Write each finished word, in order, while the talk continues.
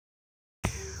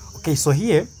Okay, so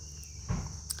here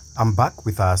I'm back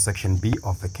with section B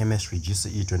of the chemistry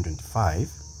GCE 2025,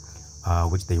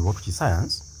 which they wrote, which is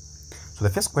science. So the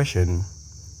first question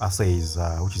says,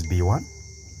 which is B1.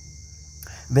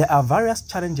 There are various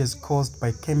challenges caused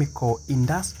by chemical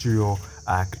industrial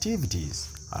activities,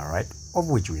 all right, of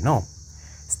which we know.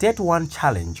 State one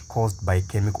challenge caused by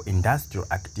chemical industrial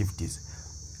activities.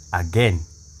 Again,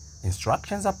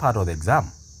 instructions are part of the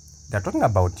exam. They're talking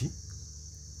about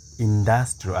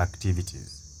industrial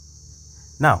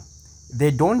activities. Now,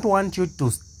 they don't want you to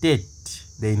state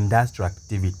the industrial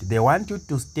activity. They want you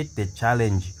to state the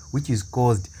challenge which is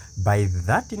caused by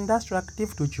that industrial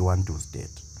activity which you want to state.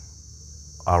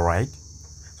 All right.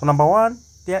 So number one,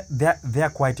 there are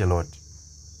quite a lot.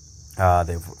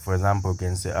 For example, you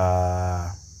can say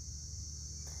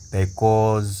they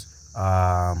cause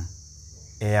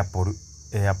air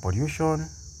pollution.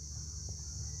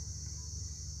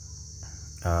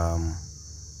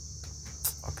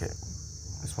 Okay,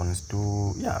 this one is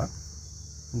too,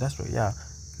 industrial,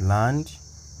 land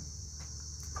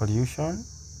pollution.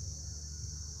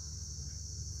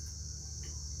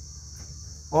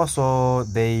 Also,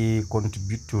 they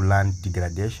contribute to land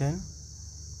degradation.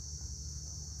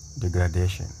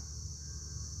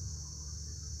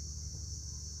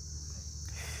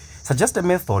 Suggest a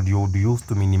method you would use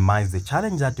to minimize the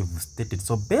challenge that you've stated.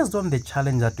 So based on the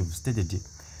challenge that you've stated,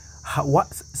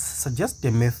 suggest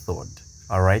a method,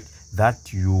 all right,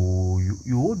 that you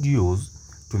would use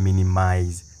to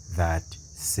minimize that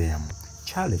same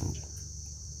challenge.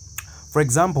 For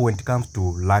example, when it comes to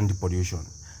land pollution,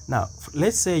 now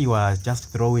let's say you are just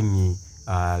throwing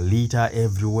litter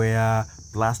everywhere,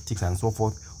 plastics and so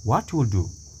forth. What you'll do,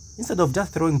 instead of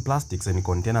just throwing plastics in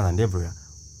containers and everywhere,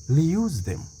 reuse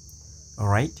them. All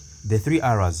right, the 3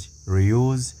 R's: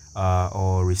 reuse,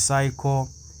 or recycle,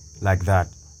 like that.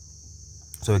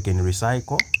 So you can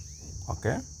recycle,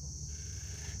 okay?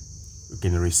 You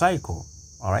can recycle,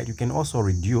 all right? You can also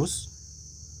reduce.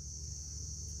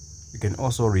 You can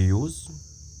also reuse,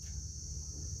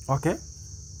 okay?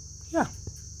 Yeah.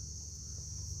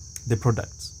 The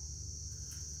products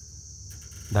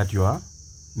that you are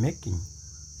making.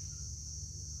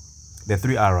 The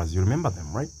 3 R's, you remember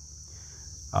them, right?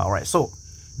 All right, so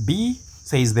B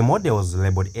says the models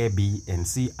labeled A, B, and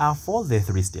C are for the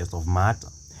 3 states of matter.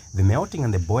 The melting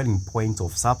and the boiling points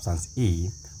of substance E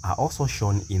are also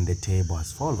shown in the table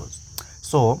as follows.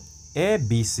 So A,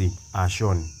 B, C are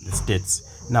shown, the states.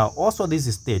 Now also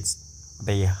these states,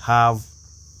 they have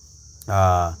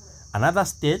another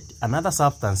state, another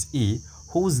substance E,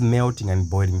 whose melting and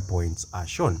boiling points are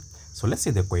shown. So let's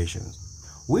see the questions.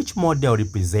 Which model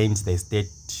represents the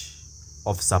state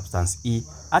of substance E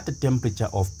at a temperature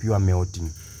of pure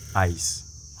melting ice?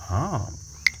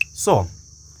 So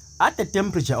at the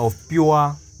temperature of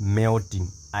pure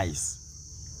melting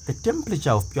ice, the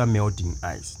temperature of pure melting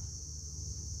ice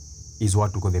is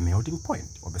what we call the melting point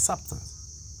of the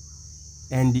substance.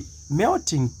 And the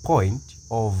melting point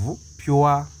of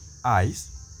pure ice,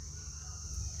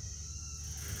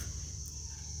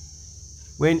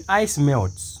 when ice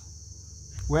melts,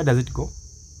 where does it go?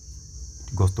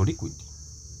 It goes to liquid.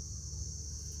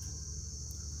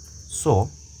 So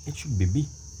it should be B.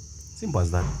 Simple as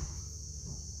that.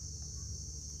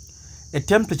 A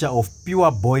temperature of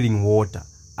pure boiling water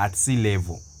at sea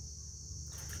level.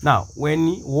 Now,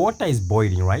 when water is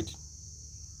boiling, right,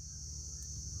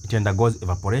 it undergoes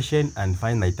evaporation and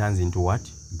finally it turns into what?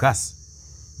 Gas.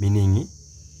 Meaning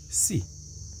C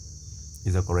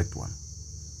is the correct one.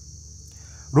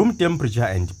 Room temperature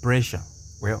and pressure.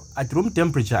 Well, at room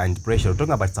temperature and pressure, we're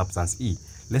talking about substance E.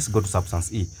 Let's go to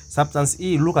substance E. Substance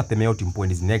E, look at the melting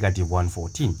point is negative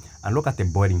 114. And look at the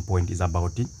boiling point is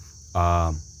about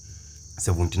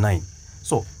 79.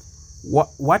 So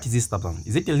what is this substance?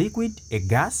 Is it a liquid, a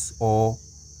gas, or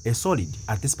a solid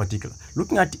at this particular?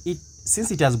 Looking at it,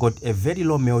 since it has got a very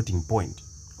low melting point,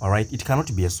 all right, it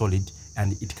cannot be a solid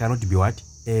and it cannot be what?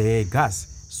 A gas.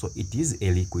 So it is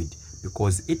a liquid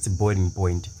because its boiling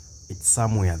point, it's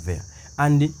somewhere there.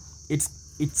 And it's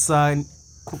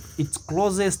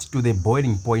closest to the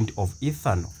boiling point of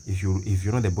ethanol. If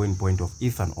you know the boiling point of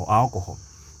ethanol or alcohol,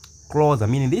 closer,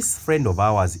 meaning this friend of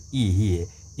ours E here,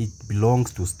 it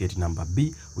belongs to state number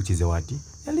B, which is a what?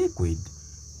 A liquid.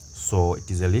 So it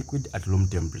is a liquid at room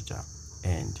temperature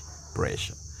and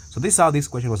pressure. So this is how this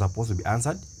question was supposed to be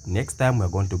answered. Next time we're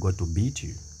going to go to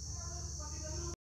B2.